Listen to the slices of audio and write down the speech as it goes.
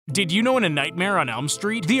Did you know in A Nightmare on Elm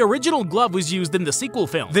Street, the original glove was used in the sequel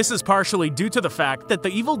film? This is partially due to the fact that the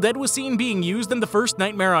Evil Dead was seen being used in the first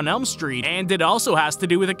Nightmare on Elm Street, and it also has to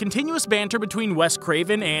do with a continuous banter between Wes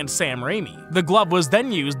Craven and Sam Raimi. The glove was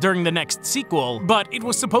then used during the next sequel, but it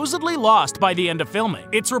was supposedly lost by the end of filming.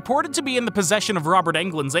 It's reported to be in the possession of Robert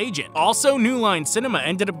Englund's agent. Also, New Line Cinema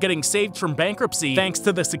ended up getting saved from bankruptcy thanks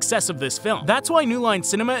to the success of this film. That's why New Line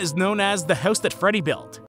Cinema is known as the house that Freddy built.